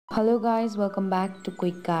Hello guys, welcome back to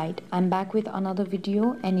Quick Guide. I'm back with another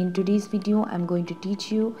video, and in today's video I'm going to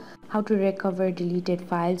teach you how to recover deleted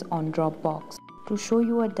files on Dropbox. To show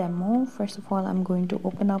you a demo, first of all I'm going to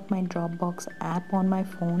open up my Dropbox app on my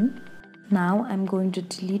phone. Now I'm going to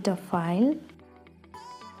delete a file.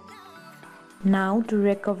 Now to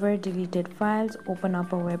recover deleted files, open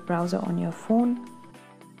up a web browser on your phone.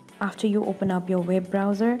 After you open up your web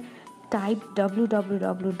browser, type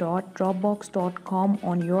www.dropbox.com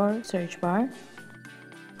on your search bar.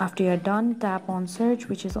 After you're done, tap on search,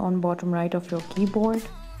 which is on bottom right of your keyboard.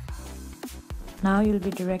 Now you'll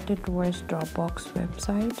be directed towards Dropbox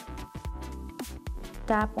website.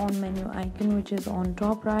 Tap on menu icon, which is on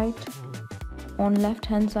top right. On left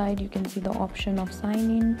hand side you can see the option of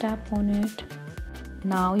sign in. Tap on it.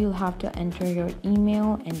 Now you'll have to enter your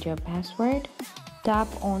email and your password. Tap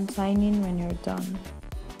on sign in when you're done.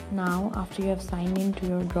 Now after you have signed in to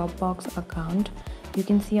your Dropbox account, you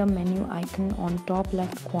can see a menu icon on top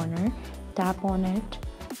left corner. Tap on it.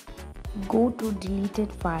 Go to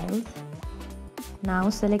deleted files. Now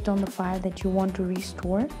select on the file that you want to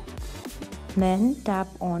restore. Then tap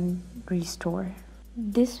on restore.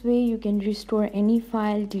 This way you can restore any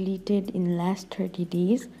file deleted in last 30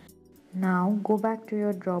 days. Now go back to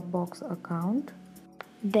your Dropbox account.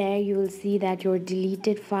 There you will see that your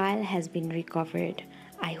deleted file has been recovered.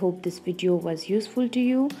 I hope this video was useful to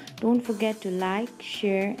you. Don't forget to like,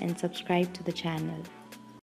 share and subscribe to the channel.